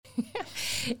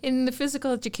In the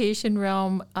physical education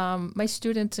realm, my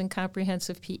students in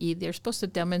comprehensive PE, they're supposed to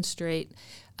demonstrate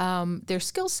their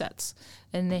skill sets.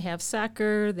 And they have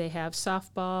soccer, they have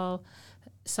softball,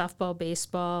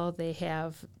 baseball, they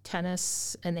have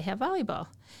tennis, and they have volleyball.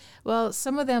 Well,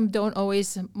 some of them don't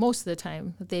always, most of the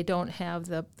time, they don't have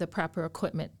the proper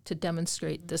equipment to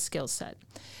demonstrate the skill set.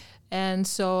 And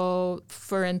so,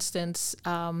 for instance,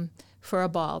 for a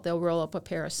ball, they'll roll up a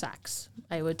pair of socks,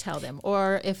 I would tell them.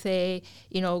 Or if they,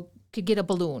 could get a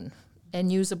balloon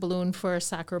and use a balloon for a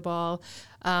soccer ball.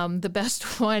 The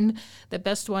best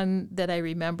one that I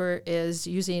remember is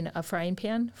using a frying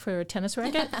pan for a tennis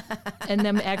racket and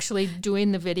them actually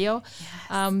doing the video.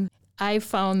 Yes. I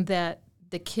found that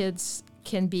the kids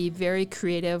can be very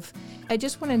creative. I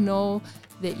just want to know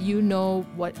that you know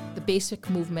what the basic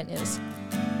movement is.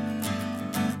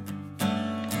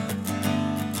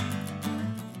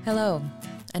 Hello,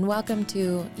 and welcome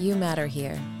to You Matter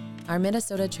Here, our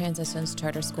Minnesota Transitions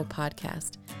Charter School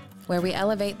podcast, where we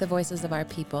elevate the voices of our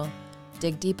people,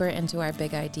 dig deeper into our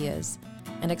big ideas,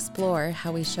 and explore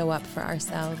how we show up for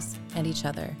ourselves and each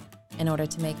other in order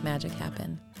to make magic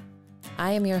happen.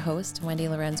 I am your host, Wendy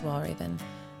Lorenz-Walraven,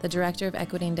 the Director of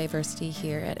Equity and Diversity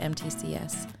here at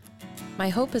MTCS. My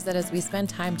hope is that as we spend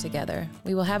time together,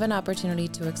 we will have an opportunity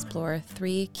to explore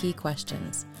three key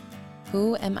questions.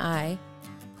 Who am I?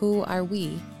 Who are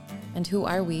we? And who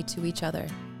are we to each other?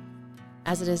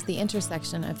 As it is the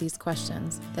intersection of these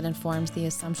questions that informs the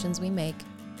assumptions we make,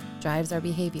 drives our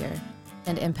behavior,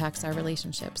 and impacts our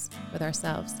relationships with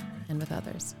ourselves and with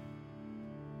others.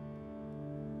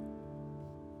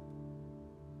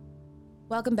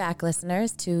 Welcome back,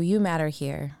 listeners, to You Matter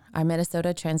Here, our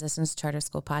Minnesota Transitions Charter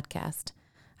School podcast.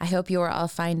 I hope you are all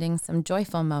finding some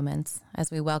joyful moments as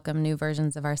we welcome new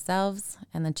versions of ourselves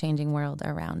and the changing world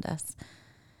around us.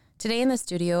 Today in the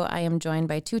studio, I am joined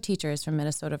by two teachers from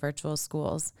Minnesota Virtual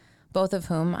Schools, both of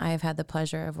whom I have had the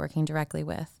pleasure of working directly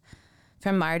with.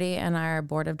 From Marty and our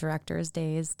board of directors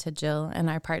days to Jill and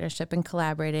our partnership in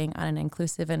collaborating on an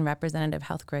inclusive and representative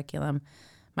health curriculum,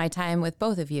 my time with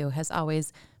both of you has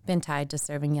always been tied to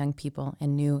serving young people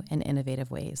in new and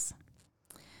innovative ways.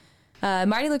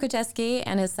 Marty Lukaszewski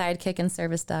and his sidekick and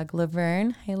service dog,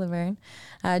 Laverne,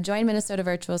 joined Minnesota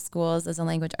Virtual Schools as a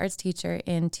language arts teacher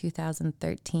in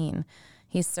 2013.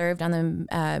 He served on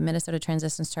the Minnesota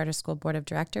Transitions Charter School Board of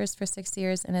Directors for 6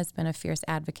 years and has been a fierce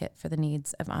advocate for the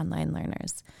needs of online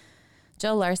learners.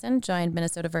 Jill Larson joined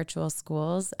Minnesota Virtual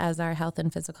Schools as our health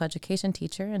and physical education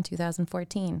teacher in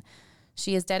 2014.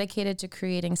 She is dedicated to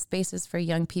creating spaces for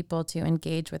young people to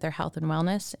engage with their health and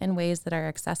wellness in ways that are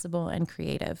accessible and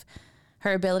creative.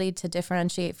 Her ability to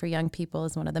differentiate for young people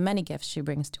is one of the many gifts she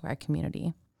brings to our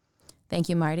community. Thank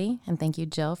you, Marty, and thank you,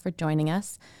 Jill, for joining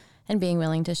us and being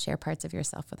willing to share parts of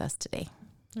yourself with us today.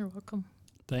 You're welcome.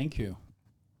 Thank you.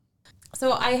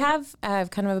 So I have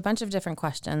kind of a bunch of different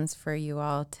questions for you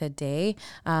all today,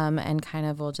 and kind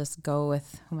of we'll just go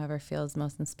with whomever feels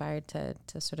most inspired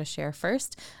to sort of share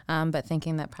first, but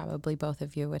thinking that probably both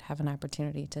of you would have an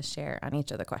opportunity to share on each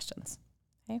of the questions.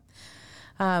 Okay.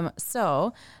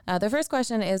 So the first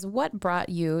question is, what brought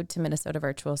you to Minnesota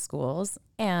Virtual Schools,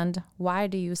 and why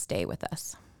do you stay with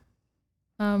us?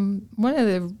 One of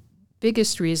the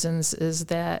biggest reasons is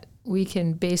that we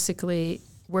can basically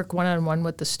work one-on-one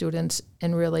with the students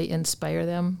and really inspire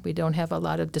them. We don't have a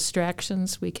lot of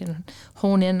distractions. We can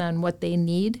hone in on what they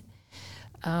need.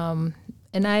 And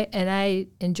I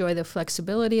enjoy the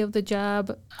flexibility of the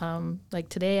job. Like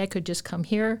today, I could just come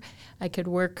here. I could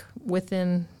work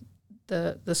within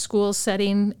the school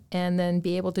setting and then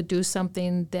be able to do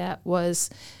something that was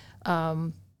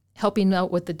helping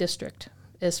out with the district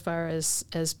as far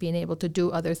as being able to do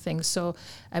other things. So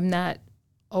I'm not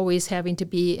always having to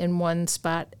be in one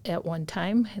spot at one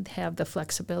time and have the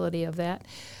flexibility of that.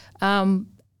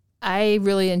 I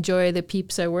really enjoy the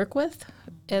peeps I work with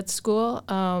at school.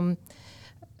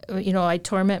 I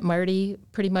torment Marty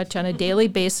pretty much on a daily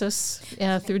basis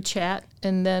through chat,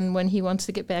 and then when he wants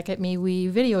to get back at me, we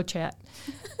video chat.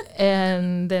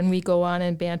 And then we go on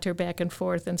and banter back and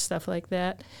forth and stuff like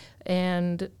that.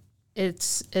 And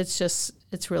it's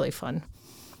really fun.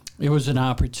 It was an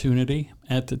opportunity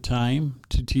at the time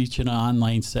to teach in an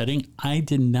online setting. I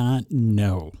did not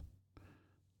know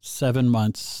 6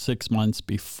 months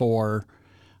before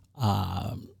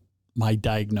my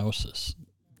diagnosis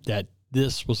that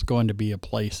this was going to be a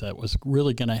place that was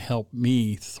really going to help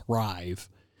me thrive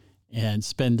and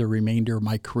spend the remainder of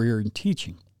my career in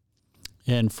teaching.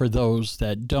 And for those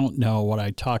that don't know, what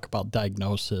I talk about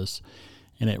diagnosis,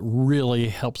 and it really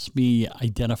helps me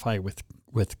identify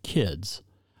with kids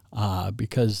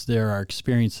because there are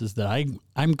experiences that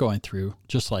I'm going through,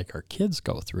 just like our kids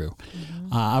go through.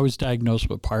 I was diagnosed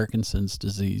with Parkinson's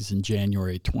disease in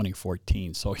January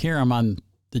 2014. So here I'm on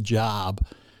the job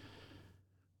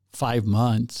 5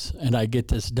 months, and I get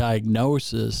this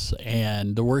diagnosis,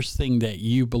 and the worst thing that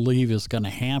you believe is going to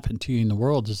happen to you in the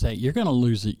world is that you're going to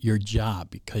lose your job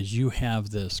because you have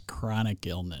this chronic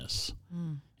illness.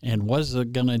 And what is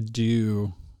it going to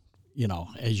do,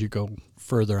 as you go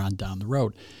further on down the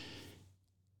road?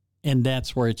 And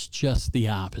that's where it's just the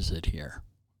opposite here.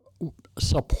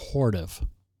 Supportive,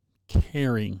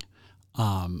 caring,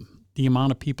 the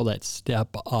amount of people that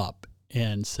step up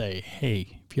and say,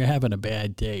 hey, if you're having a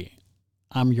bad day,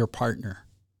 I'm your partner.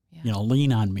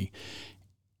 Lean on me.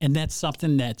 And that's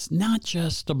something that's not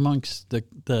just amongst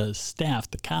the staff,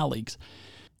 the colleagues.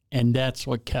 And that's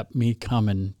what kept me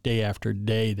coming day after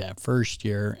day that first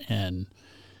year. And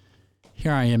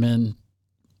here I am in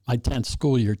my 10th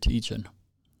school year teaching,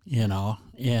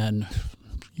 and,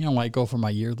 I go for my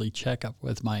yearly checkup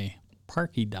with my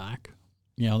Parky doc.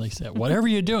 They said, whatever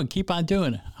you're doing, keep on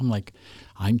doing it. I'm like,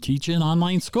 I'm teaching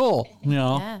online school,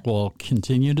 We'll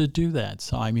continue to do that.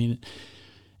 So,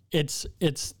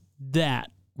 it's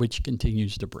that which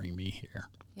continues to bring me here.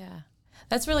 Yeah,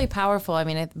 that's really powerful.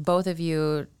 Both of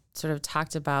you sort of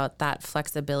talked about that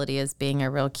flexibility as being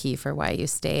a real key for why you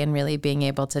stay, and really being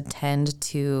able to tend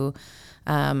to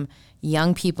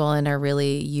young people in a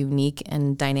really unique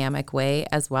and dynamic way,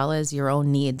 as well as your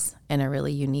own needs in a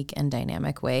really unique and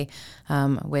dynamic way,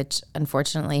 which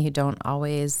unfortunately you don't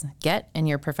always get in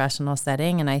your professional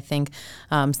setting. And I think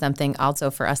something also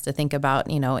for us to think about,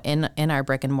 in our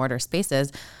brick and mortar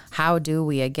spaces, how do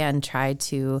we again try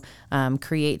to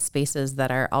create spaces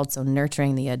that are also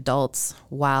nurturing the adults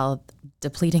while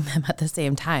depleting them at the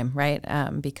same time, right?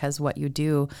 Because what you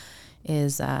do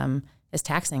is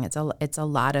taxing. It's a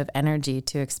lot of energy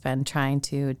to expend trying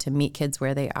to meet kids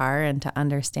where they are and to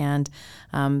understand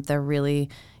the really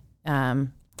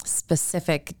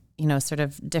specific, sort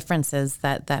of differences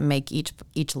that make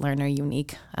each learner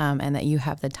unique, and that you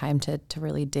have the time to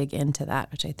really dig into that,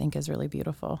 which I think is really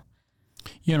beautiful.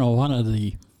 One of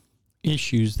the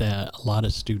issues that a lot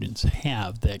of students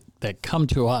have that come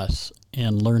to us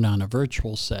and learn on a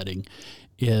virtual setting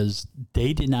is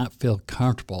they did not feel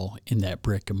comfortable in that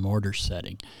brick and mortar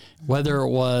setting. Whether it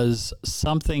was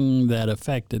something that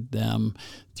affected them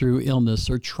through illness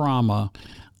or trauma,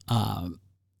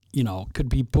 could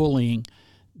be bullying,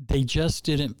 they just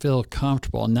didn't feel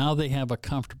comfortable. Now they have a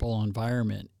comfortable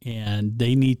environment, and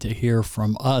they need to hear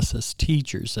from us as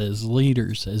teachers, as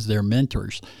leaders, as their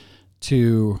mentors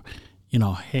to,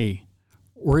 hey,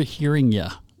 we're hearing you.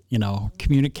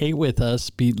 Communicate with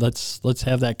us. Let's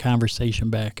have that conversation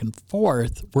back and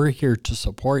forth. We're here to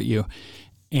support you,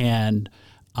 and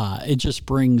it just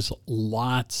brings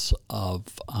lots of.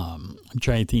 I'm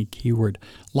trying to think keyword.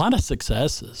 A lot of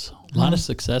successes, a lot of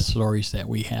success stories that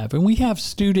we have, and we have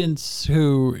students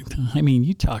who.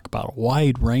 You talk about a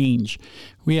wide range.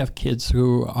 We have kids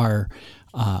who are.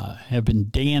 Have been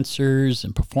dancers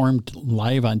and performed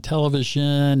live on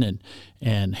television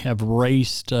and have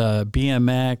raced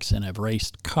BMX and have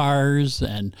raced cars.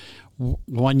 And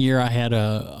one year I had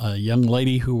a young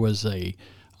lady who was a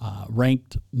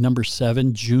ranked number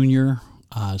 7 junior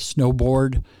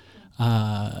snowboard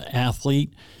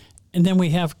athlete. And then we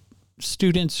have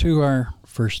students who are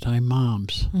first-time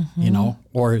moms,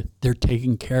 or they're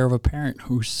taking care of a parent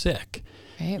who's sick,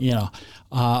 right.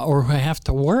 Or who have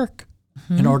to work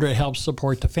in order to help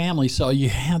support the family. So you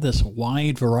have this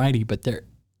wide variety, but they're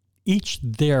each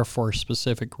there for a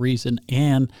specific reason,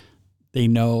 and they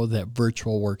know that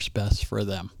virtual works best for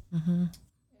them.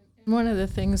 One of the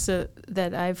things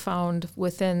that I've found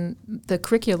within the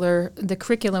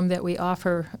curriculum that we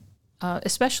offer,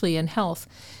 especially in health,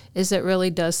 is it really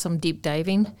does some deep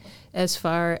diving as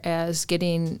far as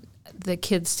getting the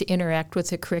kids to interact with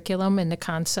the curriculum and the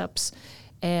concepts.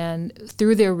 And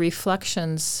through their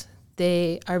reflections,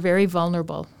 they are very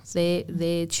vulnerable.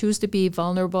 They choose to be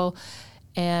vulnerable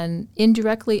and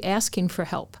indirectly asking for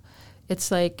help. It's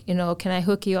like, can I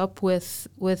hook you up with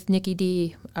Nikki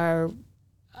D, our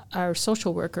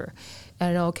social worker?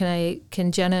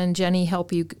 Can Jenna and Jenny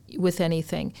help you with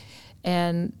anything?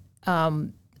 And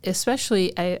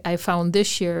especially I found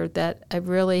this year that I've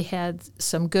really had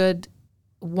some good,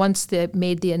 once they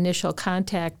made the initial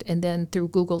contact and then through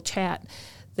Google Chat,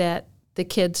 that the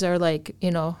kids are like,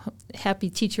 happy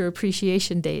Teacher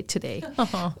Appreciation Day today.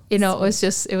 It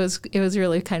was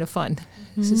really kind of fun.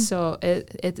 So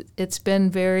it's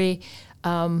been very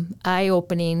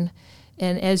eye-opening.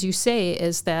 And as you say,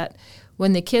 is that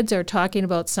when the kids are talking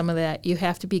about some of that, you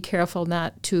have to be careful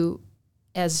not to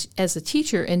as a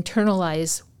teacher,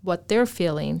 internalize what they're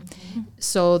feeling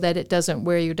so that it doesn't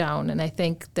wear you down. And I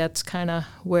think that's kind of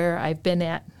where I've been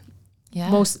at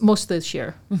most this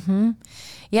year.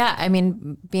 Yeah, I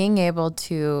mean, being able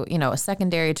to,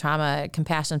 secondary trauma,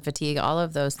 compassion fatigue, all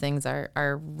of those things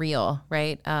are real,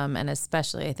 right? And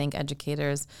especially I think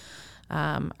educators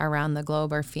around the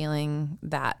globe are feeling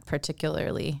that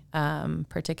particularly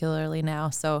now.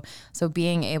 So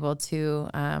being able to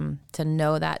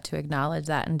know that, to acknowledge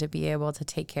that, and to be able to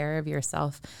take care of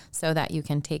yourself so that you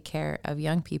can take care of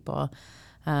young people,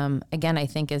 again, I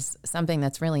think is something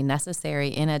that's really necessary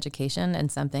in education and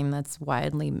something that's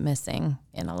widely missing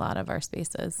in a lot of our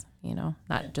spaces,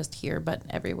 not just here, but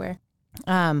everywhere.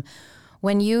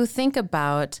 When you think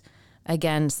about,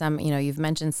 again, you've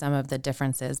mentioned some of the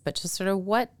differences, but just sort of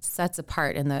what sets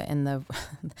apart in the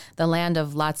the land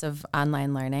of lots of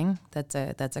online learning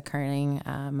that's occurring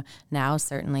now,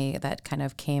 certainly that kind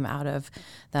of came out of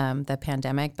the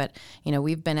pandemic. But,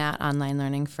 we've been at online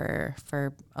learning for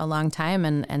a long time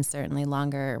and certainly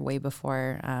longer, way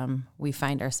before we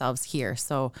find ourselves here.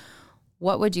 So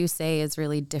what would you say is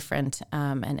really different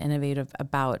and innovative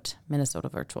about Minnesota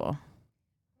Virtual?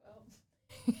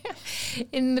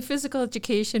 In the physical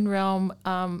education realm,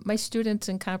 my students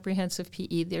in comprehensive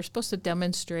PE, they're supposed to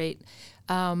demonstrate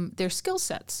their skill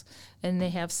sets. And they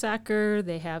have soccer,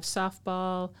 they have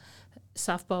softball,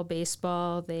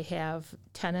 baseball, they have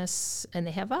tennis, and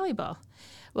they have volleyball.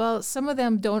 Well, some of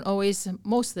them don't always,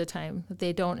 most of the time,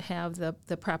 they don't have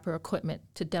the proper equipment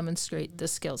to demonstrate the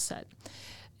skill set.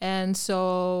 And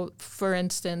so, for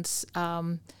instance,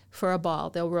 for a ball,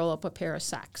 they'll roll up a pair of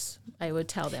socks, I would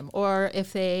tell them. Or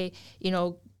if they,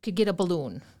 could get a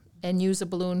balloon and use a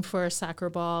balloon for a soccer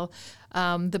ball.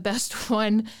 The best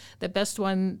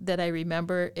one that I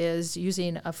remember is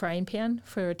using a frying pan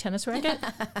for a tennis racket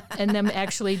and them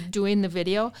actually doing the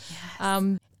video.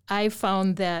 Yes. I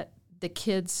found that the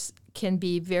kids can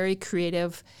be very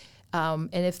creative, and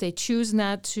if they choose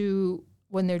not to,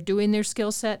 when they're doing their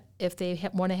skill set, if they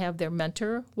want to have their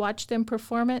mentor watch them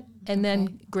perform it and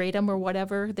then grade them or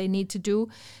whatever they need to do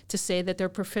to say that they're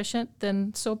proficient,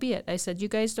 then so be it. I said, you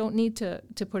guys don't need to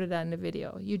put it on the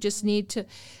video. You just need to,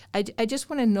 I just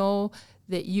want to know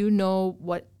that you know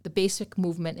what the basic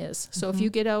movement is. So if you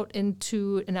get out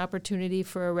into an opportunity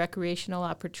for a recreational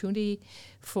opportunity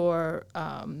for,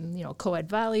 co-ed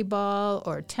volleyball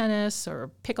or tennis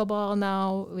or pickleball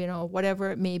now,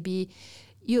 whatever it may be,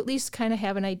 you at least kind of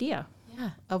have an idea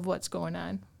of what's going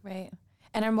on. Right.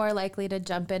 And are more likely to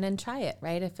jump in and try it,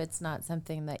 right? If it's not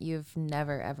something that you've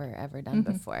never, ever, ever done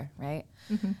before, right?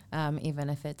 Even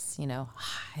if it's,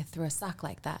 I threw a sock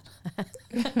like that.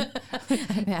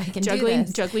 I can do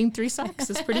this. Juggling 3 socks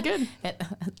is pretty good.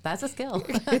 That's a skill.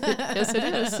 Yes, it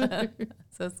is.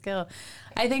 It's a skill.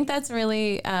 I think that's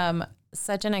really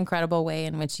such an incredible way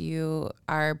in which you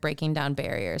are breaking down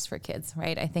barriers for kids,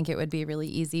 right? I think it would be really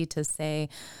easy to say,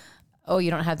 oh,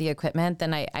 you don't have the equipment,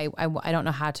 then I don't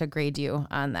know how to grade you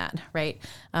on that, right?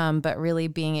 But really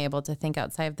being able to think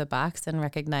outside the box and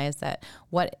recognize that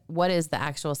what is the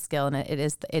actual skill, and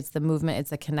it's the movement, it's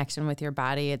the connection with your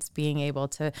body, it's being able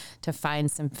to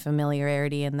find some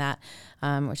familiarity in that,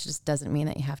 which just doesn't mean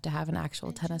that you have to have an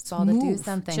actual tennis ball to do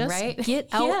something, just right? Get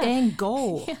out and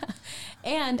go. Yeah.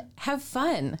 And have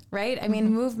fun, right? I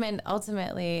mean, movement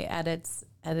ultimately at its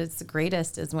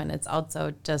greatest is when it's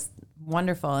also just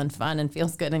wonderful and fun and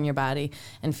feels good in your body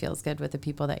and feels good with the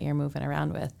people that you're moving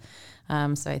around with.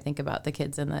 So I think about the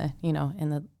kids in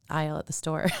the aisle at the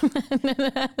store.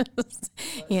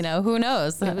 Who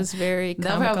knows? It was very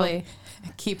comical. They'll probably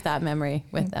keep that memory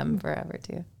with them forever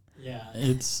too. Yeah,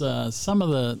 it's some of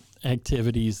the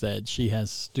activities that she has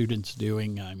students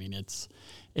doing. I mean,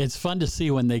 it's fun to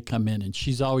see when they come in, and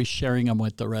she's always sharing them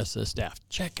with the rest of the staff.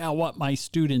 Check out what my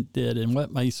student did and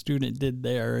what my student did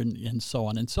there, and so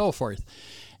on and so forth.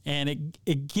 And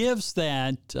it gives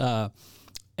that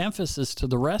emphasis to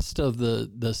the rest of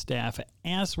the staff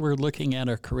as we're looking at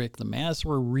our curriculum, as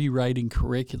we're rewriting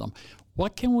curriculum.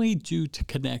 What can we do to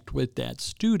connect with that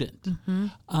student?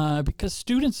 Because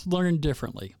students learn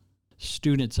differently.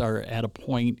 Students are at a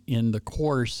point in the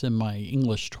course, in my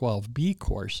English 12B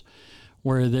course,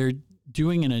 where they're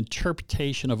doing an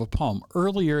interpretation of a poem.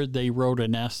 Earlier, they wrote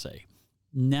an essay.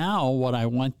 Now, what I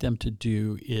want them to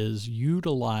do is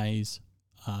utilize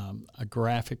a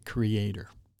graphic creator,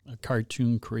 a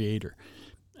cartoon creator.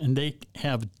 And they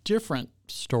have different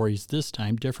stories this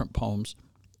time, different poems,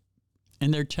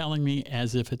 and they're telling me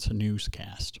as if it's a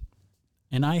newscast.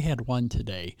 And I had one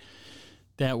today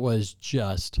that was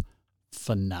just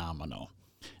phenomenal.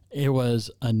 It was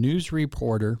a news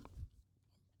reporter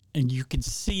and you can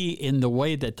see in the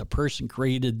way that the person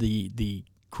created the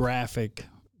graphic,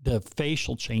 the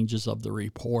facial changes of the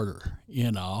reporter,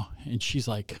 and she's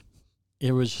like,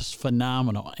 it was just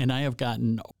phenomenal. And I have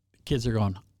gotten, kids are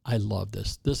going, I love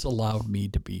this. This allowed me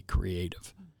to be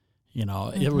creative.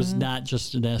 It was not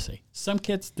just an essay. Some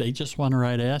kids, they just want to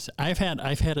write an essay. I've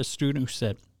had a student who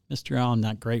said, Mr. Allen,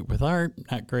 not great with art,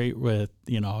 not great with,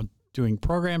 doing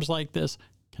programs like this.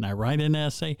 Can I write an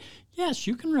essay? Yes,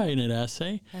 you can write an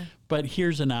essay, but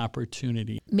here's an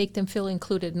opportunity. Make them feel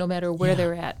included no matter where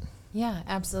they're at. Yeah,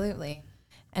 absolutely.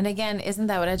 And again, isn't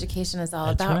that what education is all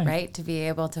about, right? To be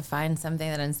able to find something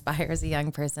that inspires a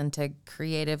young person to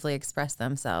creatively express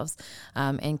themselves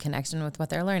in connection with what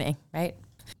they're learning, right?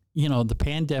 The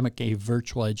pandemic gave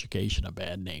virtual education a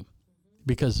bad name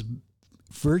because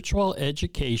virtual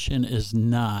education is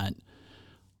not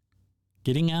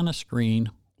getting on a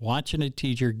screen, watching a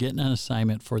teacher, getting an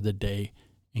assignment for the day,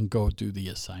 and go do the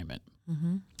assignment.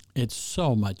 Mm-hmm. It's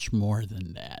so much more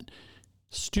than that.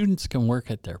 Students can work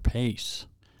at their pace.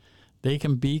 They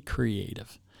can be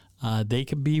creative. They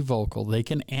can be vocal. They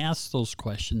can ask those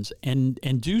questions and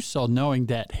do so knowing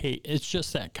that, hey, it's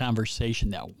just that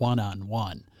conversation, that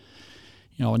one-on-one.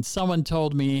 When someone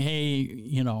told me,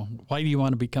 hey, why do you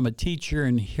want to become a teacher?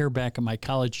 And here back in my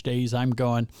college days, I'm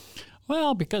going,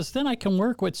 well, because then I can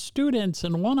work with students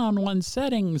in one-on-one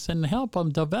settings and help them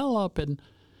develop. And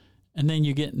then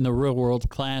you get in the real-world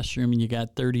classroom and you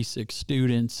got 36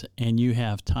 students and you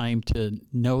have time to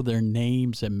know their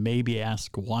names and maybe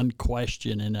ask one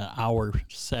question in an hour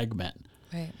segment.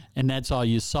 Right. And that's all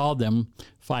you saw them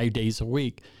 5 days a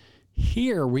week.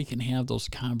 Here we can have those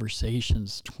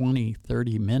conversations 20,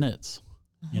 30 minutes.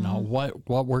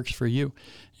 What works for you.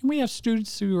 And we have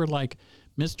students who are like,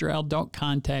 Mr. L, don't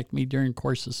contact me during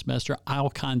course of semester. I'll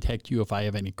contact you if I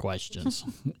have any questions.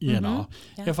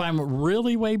 If I'm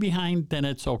really way behind, then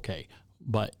it's okay.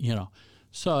 But,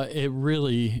 so it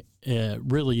really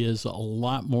is a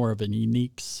lot more of a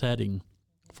unique setting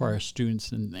for our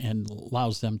students and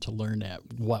allows them to learn at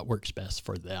what works best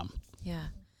for them. Yeah.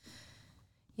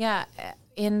 Yeah.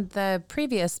 In the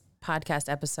previous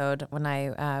podcast episode, when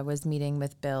I was meeting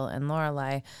with Bill and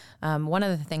Lorelei, one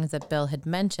of the things that Bill had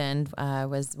mentioned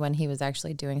was when he was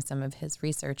actually doing some of his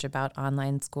research about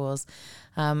online schools,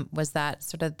 was that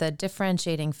sort of the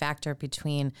differentiating factor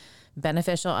between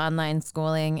beneficial online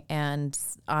schooling and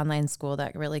online school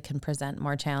that really can present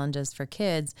more challenges for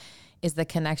kids is the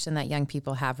connection that young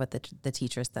people have with the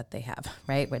teachers that they have,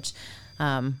 right? Which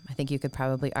I think you could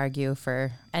probably argue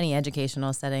for any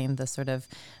educational setting, the sort of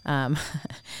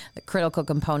the critical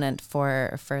component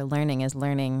for learning is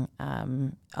learning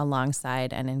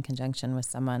alongside and in conjunction with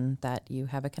someone that you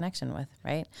have a connection with,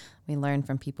 right? We learn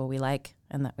from people we like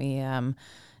and that we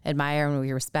admire and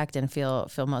we respect and feel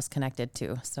most connected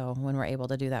to. So when we're able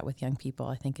to do that with young people,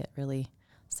 I think it really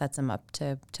sets them up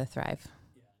to thrive.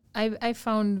 I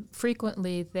found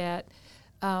frequently that,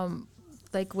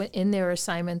 in their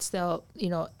assignments, they'll,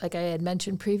 like I had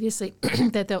mentioned previously,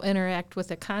 that they'll interact with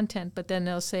the content, but then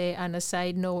they'll say on a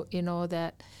side note,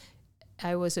 that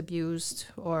I was abused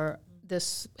or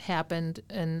this happened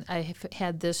and I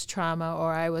had this trauma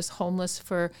or I was homeless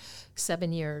for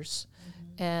 7 years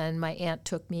and my aunt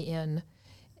took me in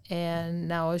and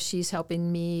now she's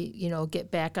helping me,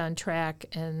 get back on track.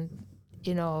 And,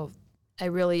 I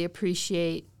really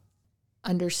appreciate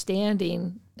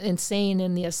understanding and saying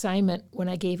in the assignment when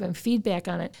I gave him feedback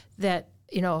on it that,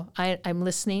 I'm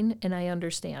listening and I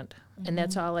understand. Mm-hmm. And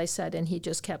that's all I said. And he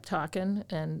just kept talking.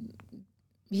 And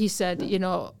he said,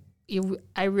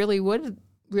 I really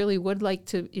would like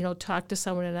to, talk to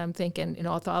someone. And I'm thinking,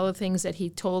 with all the things that he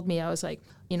told me, I was like,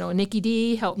 Nikki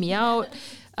D, help me out.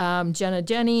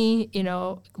 Jenny,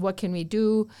 what can we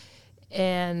do?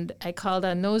 And I called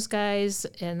on those guys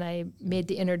and I made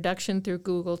the introduction through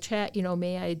Google Chat,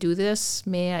 may I do this?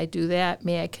 May I do that?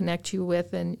 May I connect you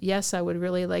with? And yes, I would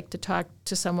really like to talk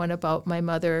to someone about my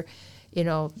mother.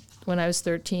 When I was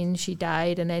 13, she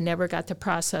died and I never got to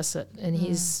process it. And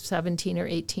he's 17 or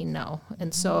 18 now.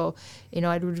 And so,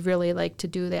 I would really like to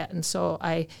do that. And so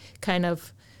I kind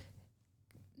of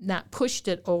not pushed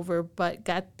it over, but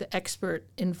got the expert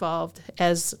involved,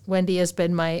 as Wendy has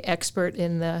been my expert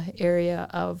in the area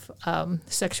of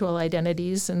sexual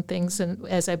identities and things, and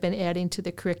as I've been adding to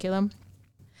the curriculum.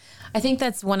 I think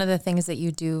that's one of the things that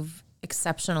you do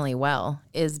exceptionally well,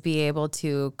 is be able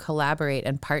to collaborate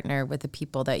and partner with the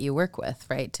people that you work with,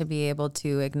 right? To be able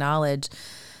to acknowledge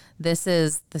this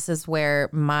is where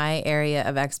my area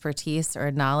of expertise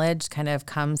or knowledge kind of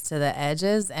comes to the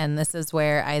edges. And this is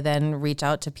where I then reach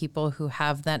out to people who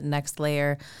have that next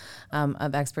layer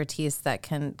of expertise that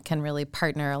can really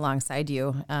partner alongside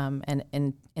you and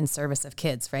in service of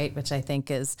kids, right? Which I think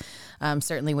is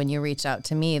certainly when you reached out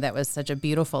to me, that was such a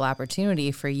beautiful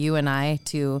opportunity for you and I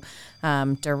to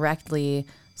directly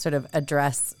sort of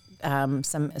address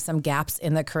some gaps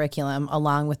in the curriculum,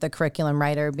 along with the curriculum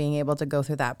writer being able to go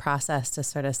through that process to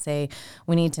sort of say,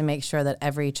 we need to make sure that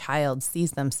every child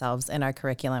sees themselves in our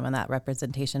curriculum, and that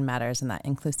representation matters and that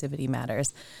inclusivity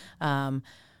matters.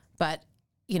 But,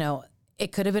 you know,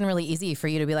 it could have been really easy for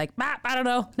you to be like, I don't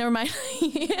know, never mind,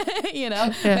 you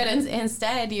know, but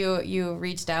instead you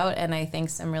reached out, and I think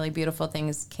some really beautiful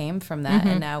things came from that.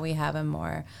 And now we have a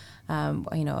more,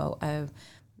 a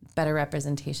better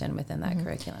representation within that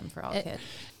curriculum for all kids.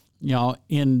 You know,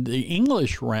 in the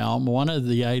English realm, one of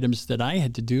the items that I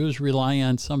had to do is rely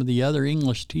on some of the other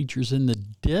English teachers in the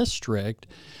district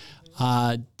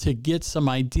to get some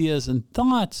ideas and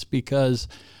thoughts, because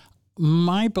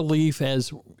my belief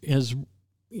as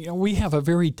you know, we have a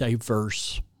very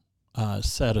diverse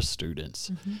set of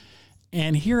students.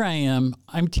 And here I am,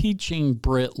 I'm teaching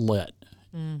Brit Lit.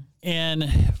 And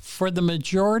for the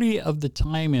majority of the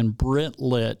time in Brit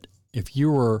Lit, if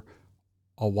you were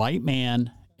a white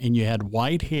man and you had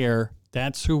white hair,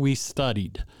 that's who we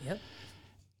studied. Yep.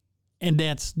 And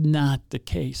that's not the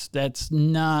case. That's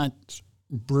not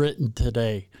Britain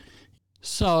today.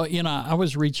 So, you know, I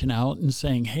was reaching out and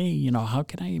saying, hey, you know, how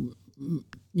can I,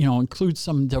 you know, include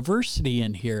some diversity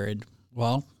in here? And,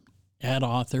 well, add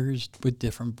authors with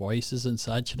different voices and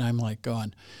such. And I'm like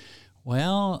going,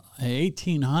 well,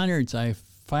 1800s, I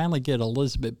finally get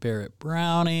Elizabeth Barrett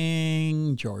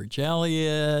Browning, George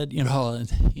Eliot,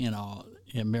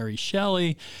 and Mary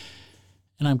Shelley.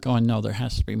 And I'm going, no, there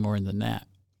has to be more than that.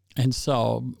 And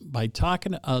so by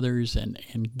talking to others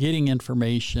and getting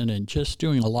information and just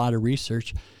doing a lot of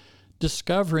research,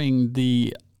 discovering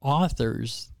the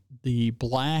authors, the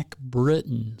Black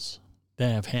Britons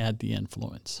that have had the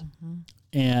influence.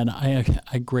 And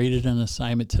I graded an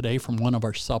assignment today from one of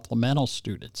our supplemental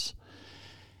students.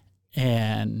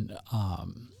 And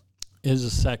is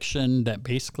a section that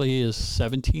basically is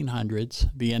 1700s,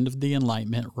 the end of the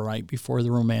Enlightenment, right before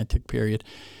the Romantic period.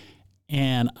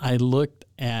 And I looked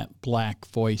at Black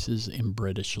voices in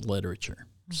British literature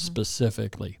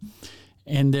specifically.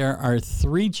 And there are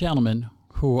three gentlemen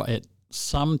who at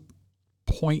some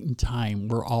point in time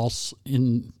were all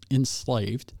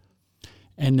enslaved.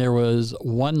 And there was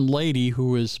one lady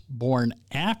who was born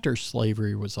after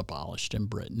slavery was abolished in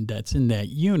Britain that's in that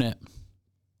unit.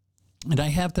 And I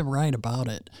have them write about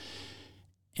it.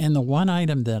 And the one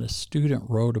item that a student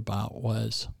wrote about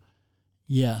was,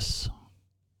 yes,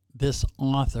 this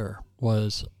author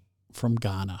was from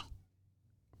Ghana.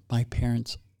 My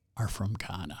parents are from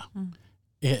Ghana.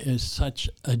 It is such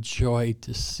a joy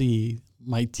to see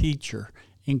my teacher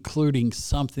including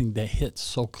something that hits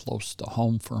so close to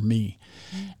home for me.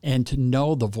 And to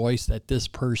know the voice that this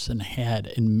person had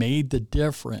and made the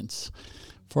difference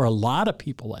for a lot of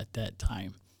people at that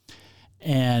time.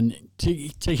 And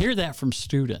to hear that from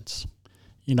students,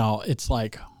 you know, it's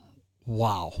like,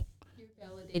 wow. You're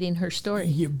validating her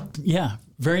story. Yeah,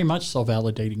 very much so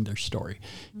validating their story.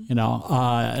 You know,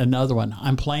 another one,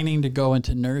 I'm planning to go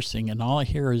into nursing, and all I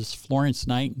hear is Florence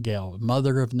Nightingale,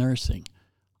 mother of nursing.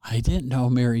 I didn't know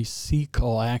Mary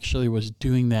Seacole actually was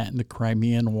doing that in the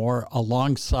Crimean War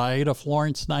alongside of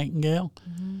Florence Nightingale.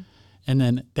 And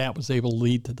then that was able to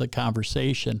lead to the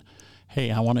conversation.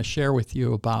 Hey, I want to share with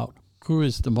you about who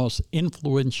is the most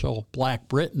influential Black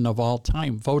Briton of all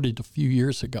time, voted a few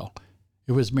years ago.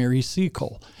 It was Mary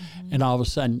Seacole. And all of a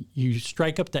sudden, you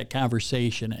strike up that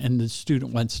conversation, and the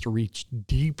student wants to reach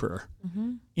deeper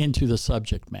into the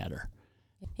subject matter.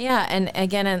 Yeah, and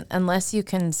again, unless you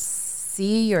can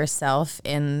see yourself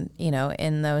in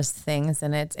those things,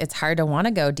 and it's hard to want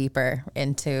to go deeper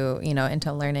into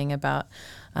learning about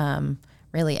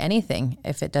really anything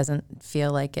if it doesn't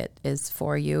feel like it is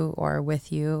for you or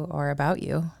with you or about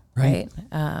you, right?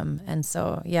 And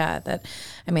so, yeah,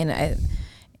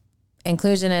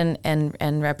 inclusion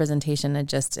and representation,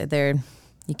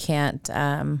 you can't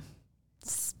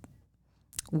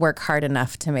work hard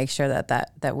enough to make sure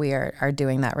that we are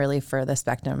doing that really for the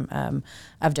spectrum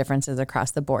of differences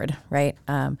across the board, right?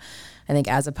 I think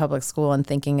as a public school and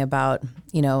thinking about,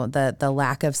 the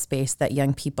lack of space that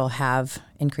young people have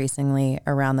increasingly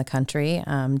around the country,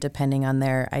 depending on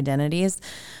their identities,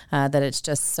 that it's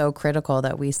just so critical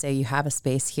that we say you have a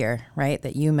space here, right?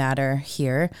 That you matter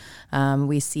here.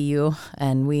 We see you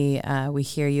and we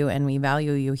hear you and we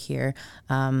value you here.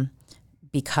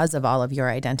 because of all of your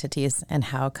identities and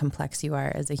how complex you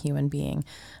are as a human being,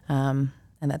 and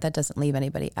that doesn't leave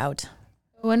anybody out.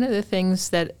 One of the things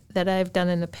that I've done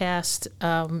in the past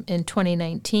in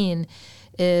 2019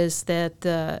 is that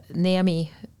the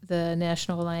NAMI, the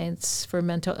National Alliance for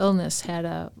Mental Illness,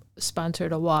 had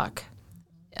sponsored a walk.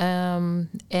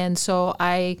 And so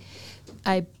I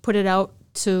put it out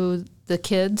to the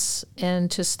kids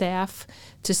and to staff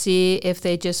to see if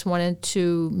they just wanted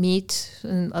to meet,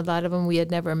 and a lot of them we had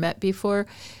never met before,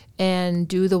 and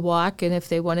do the walk. And if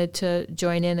they wanted to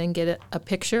join in and get a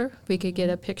picture, we could get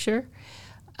a picture.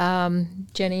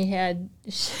 Jenny had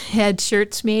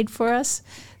shirts made for us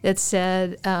that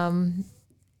said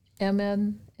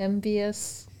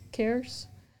MVS Cares,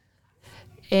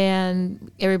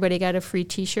 and everybody got a free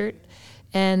T-shirt.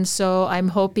 And so I'm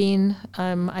hoping,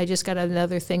 I just got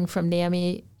another thing from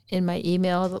NAMI in my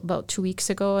email about 2 weeks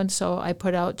ago, and so I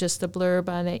put out just a blurb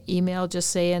on an email just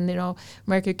saying,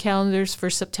 mark your calendars for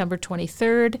September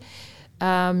 23rd,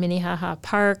 Minnehaha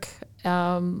Park.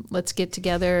 Let's get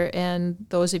together, and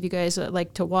those of you guys that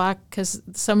like to walk, because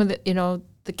some of the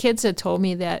kids had told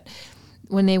me that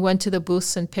when they went to the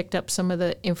booths and picked up some of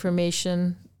the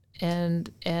information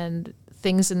and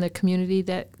things in the community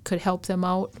that could help them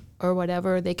out or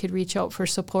whatever, they could reach out for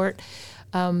support.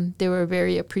 They were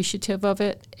very appreciative of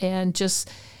it, and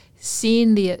just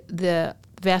seeing the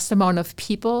vast amount of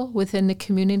people within the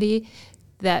community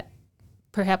that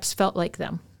perhaps felt like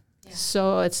them. Yeah.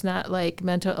 So it's not like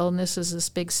mental illness is this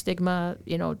big stigma,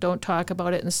 don't talk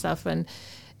about it and stuff.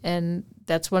 And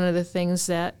that's one of the things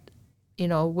that,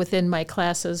 within my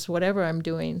classes, whatever I'm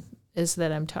doing, is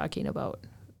that I'm talking about.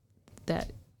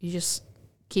 That you just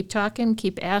keep talking,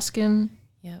 keep asking.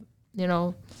 Yep.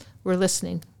 We're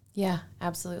listening. Yeah,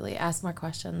 absolutely. Ask more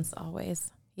questions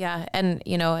always. Yeah. And,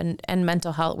 and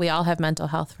mental health, we all have mental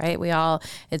health, right?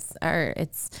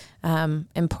 It's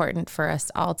important for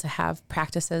us all to have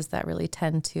practices that really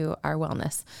tend to our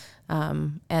wellness,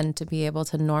 and to be able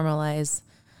to normalize,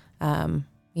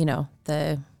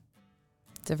 the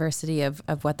diversity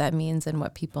of what that means and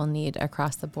what people need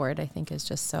across the board, I think is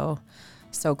just so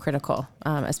critical,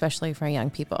 especially for young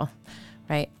people,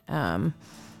 right?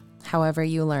 However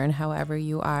you learn, however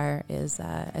you are is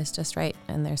just right.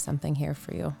 And there's something here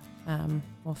for you.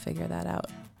 We'll figure that out.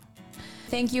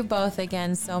 Thank you both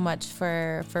again so much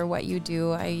for what you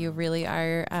do. You really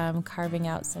are carving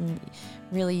out some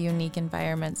really unique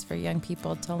environments for young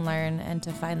people to learn and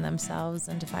to find themselves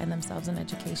in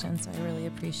education. So I really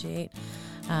appreciate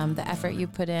the effort you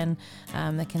put in,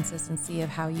 the consistency of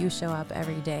how you show up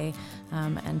every day,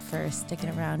 and for sticking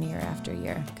around year after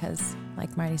year, because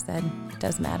like Marty said, it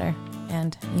does matter,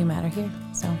 and you matter here.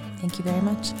 So thank you very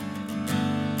much.